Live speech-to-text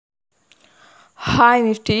Hi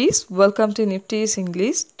Nifties, welcome to Nifties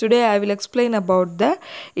English. Today I will explain about the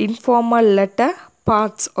informal letter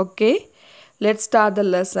parts. Okay, let's start the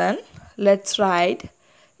lesson. Let's write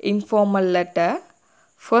informal letter.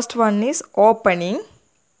 First one is opening.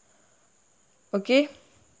 Okay,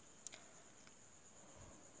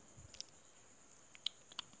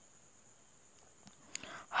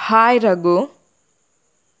 hi Raghu.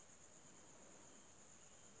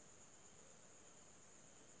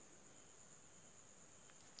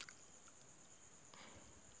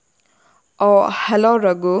 Oh, hello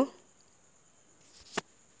Raghu.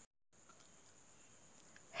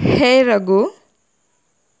 Hey Raghu.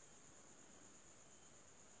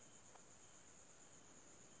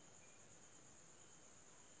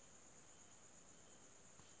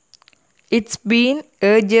 It's been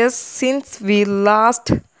ages since we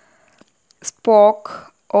last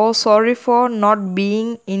spoke. Oh, sorry for not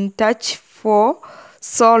being in touch for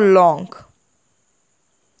so long.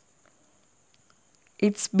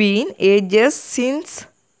 It's been ages since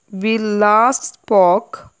we last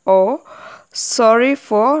spoke. Oh, sorry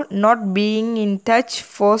for not being in touch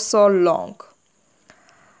for so long.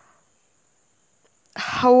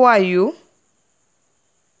 How are you?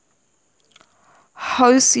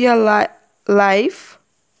 How's your life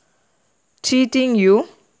treating you?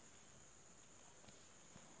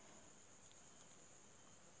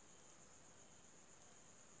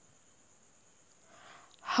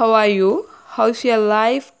 How are you? How's your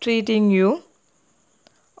life treating you?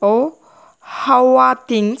 Oh, how are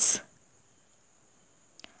things?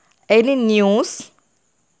 Any news?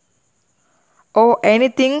 Or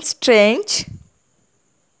anything strange?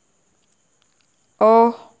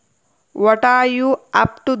 Oh, what are you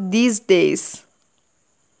up to these days?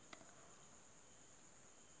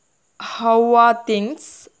 How are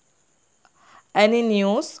things? Any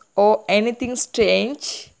news or anything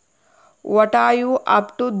strange? What are you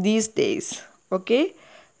up to these days? Okay,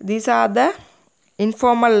 these are the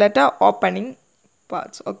informal letter opening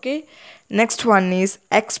parts. Okay, next one is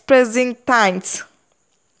expressing thanks.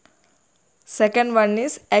 Second one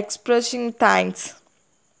is expressing thanks.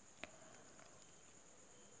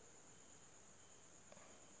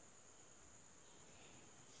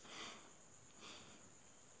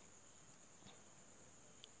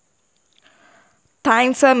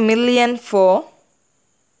 Thanks a million for.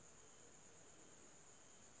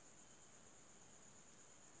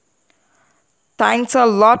 Thanks a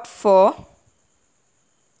lot for.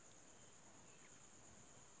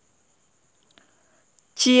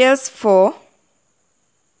 Cheers for.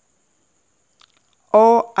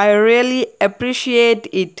 Oh, I really appreciate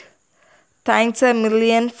it. Thanks a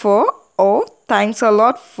million for. Oh, thanks a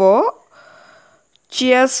lot for.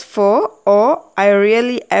 Cheers for. Oh, I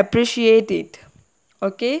really appreciate it.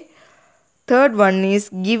 Okay. Third one is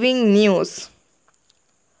giving news.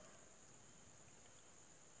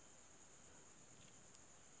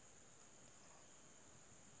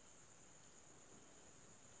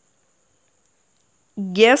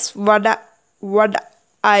 Guess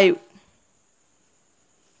I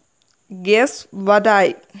guess what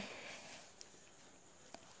I.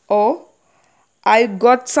 Oh, I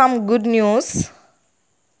got some good news.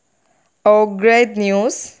 Oh, great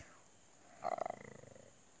news.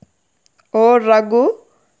 Oh, Raghu,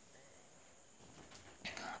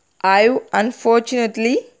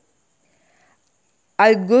 unfortunately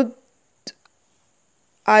I got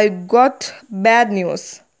I got bad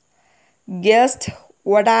news. Guessed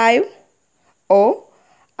what I. Oh,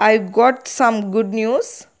 I got some good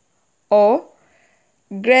news. Oh,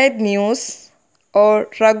 great news. Or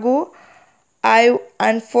Raghu, I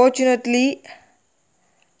unfortunately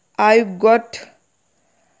I got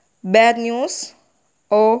bad news.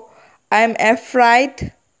 Oh, I'm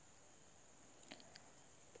afraid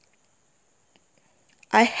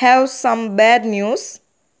I have some bad news.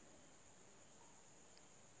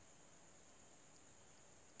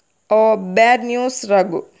 Oh, bad news,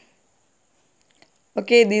 Raghu.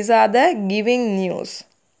 Okay, these are the giving news.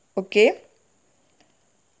 Okay.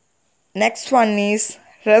 Next one is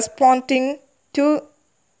responding to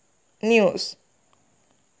news.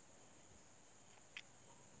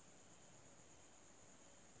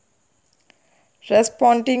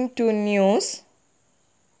 Responding to news.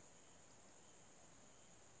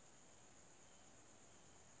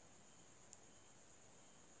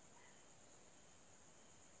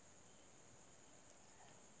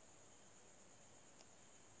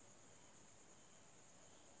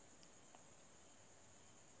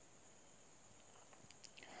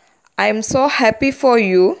 I am so happy for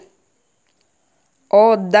you.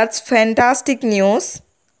 Oh, that's fantastic news.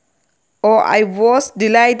 Oh, I was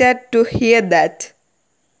delighted to hear that.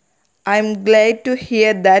 I'm glad to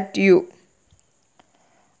hear that you.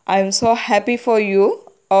 I'm so happy for you.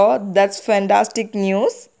 Oh, that's fantastic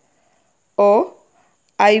news. Oh,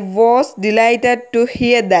 I was delighted to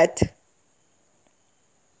hear that.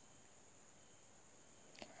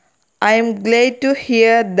 I'm glad to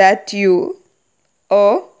hear that you.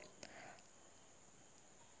 Oh,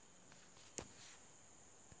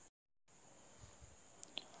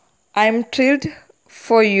 I'm thrilled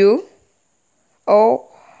for you. Oh,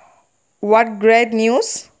 what great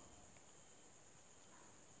news.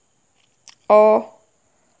 Oh,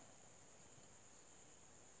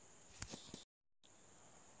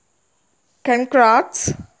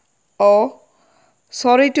 congrats. Oh,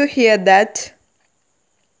 sorry to hear that.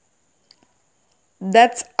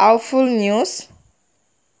 That's awful news.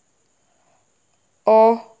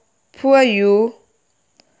 Oh, poor you.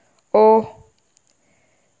 Oh,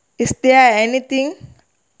 is there anything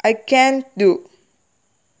I can do?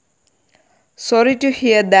 Sorry to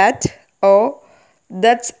hear that. Oh,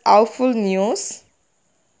 that's awful news.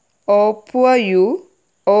 Oh, poor you.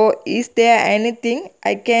 Oh, is there anything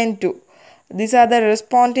I can do? These are the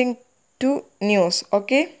responding to news.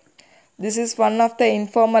 Okay. This is one of the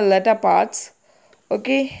informal letter parts.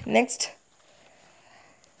 Okay. Next.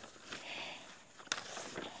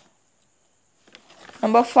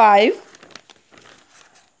 Number 5.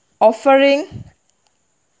 Offering,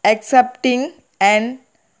 accepting, and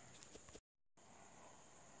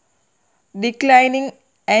declining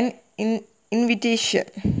an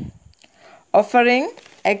invitation. Offering,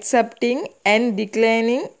 accepting, and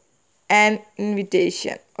declining an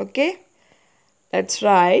invitation. Okay, that's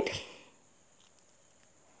right.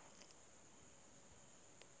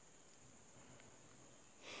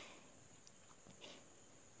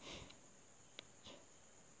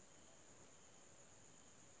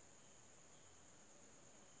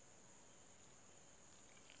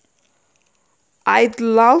 I'd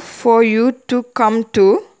love for you to come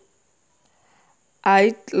to.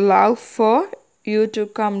 I'd love for you to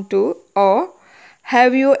come to. Or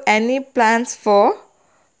have you any plans for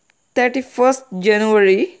 31st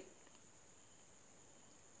January?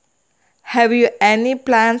 Have you any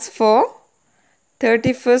plans for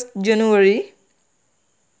 31st January?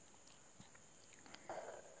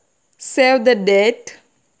 Save the date.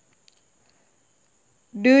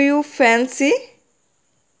 Do you fancy?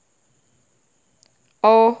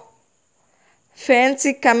 Or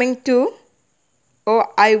fancy coming to? Or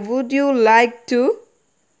I would you like to?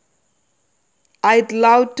 I'd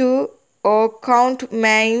love to. Or count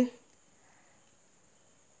mine.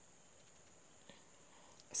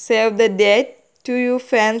 Save the date. Do you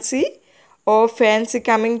fancy? Or fancy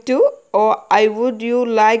coming to? Or I would you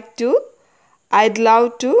like to? I'd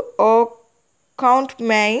love to. Or count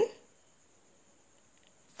mine.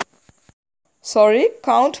 Sorry,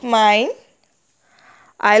 count mine.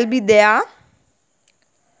 I'll be there.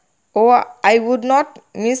 Or I would not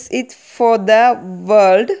miss it for the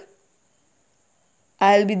world.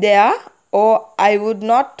 I'll be there. Or I would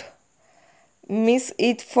not miss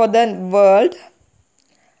it for the world.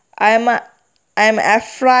 I'm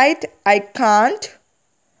afraid I can't.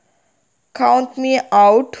 Count me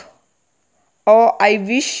out. Or I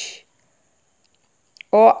wish.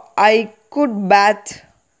 Or I could bat.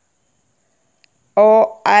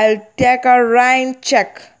 Or I'll take a rain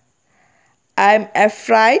check. I'm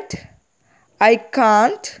afraid I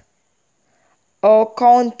can't. Or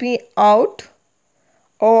count me out.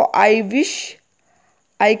 Or I wish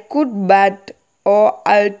I could bat. Or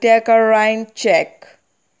I'll take a rain check.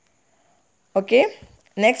 Okay,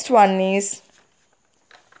 next one is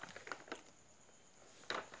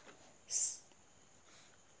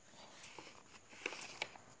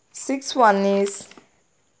sixth one is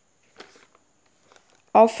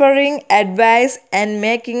offering advice and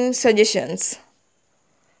making suggestions.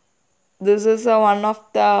 This is one of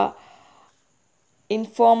the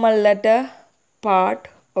informal letter part.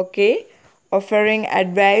 Okay, offering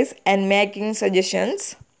advice and making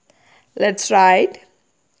suggestions. Let's write.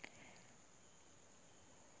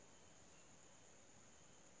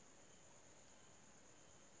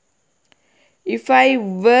 If I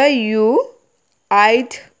were you,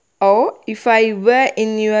 I'd, or if I were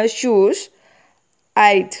in your shoes,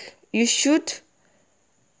 I'd, you should,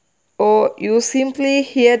 or you simply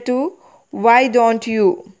here to, why don't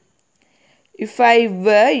you? If I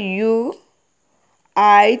were you,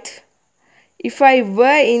 I'd, if I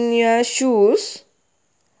were in your shoes,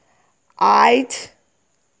 I'd,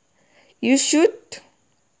 you should,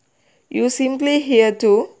 you simply here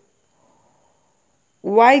to,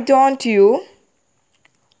 why don't you?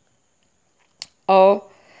 Or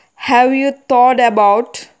have you thought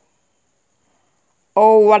about?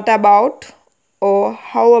 or what about, or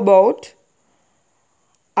how about.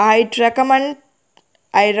 I'd recommend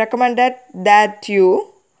I recommended that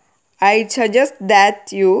you, I suggest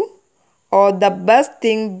that you, or the best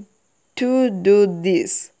thing to do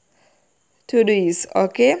this. To do is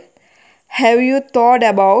okay. Have you thought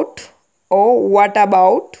about, or what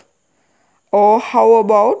about, or how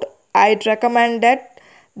about. I'd recommended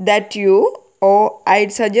that you, or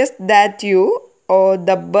I'd suggest that you, or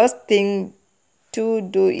the best thing to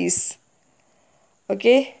do is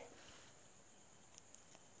okay.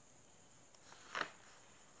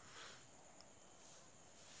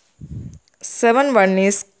 7-1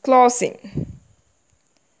 is closing.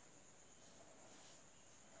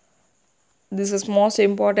 This is most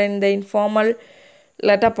important in the informal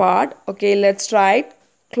letter part. Okay, let's write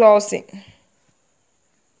closing.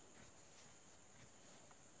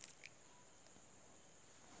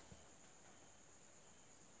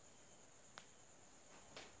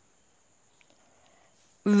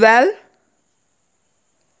 Well,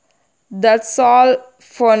 that's all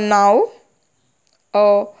for now.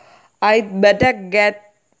 Oh, I'd better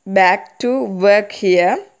get back to work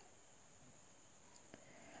here.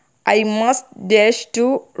 I must dash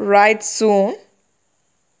to write soon.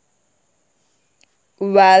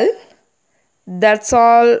 Well, that's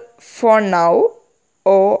all for now.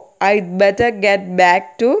 Oh, I'd better get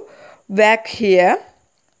back to work here.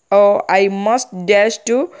 Oh, I must dash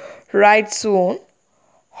to write soon.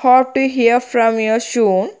 Hope to hear from you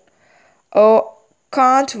soon. Oh,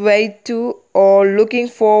 can't wait to or looking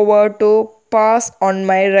forward to pass on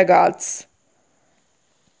my regards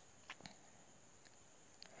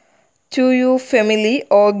to you family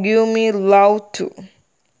or give me love too.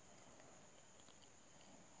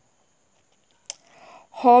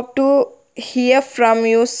 Hope to hear from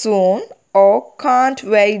you soon or can't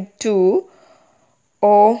wait to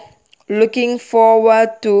or looking forward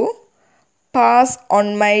to pass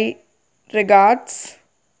on my regards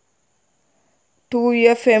to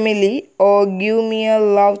your family or give me a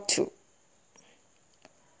love too.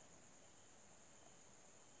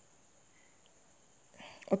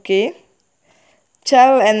 Okay.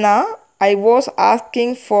 Tell Anna I was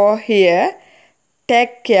asking for here.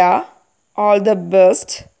 Take care. All the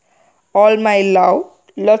best. All my love.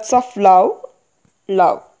 Lots of love.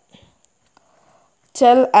 Love.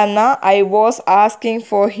 Tell Anna I was asking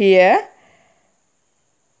for here.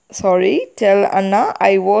 Tell Anna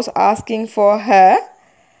I was asking for her.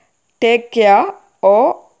 Take care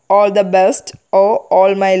or all the best or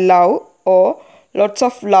all my love or lots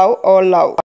of love or love.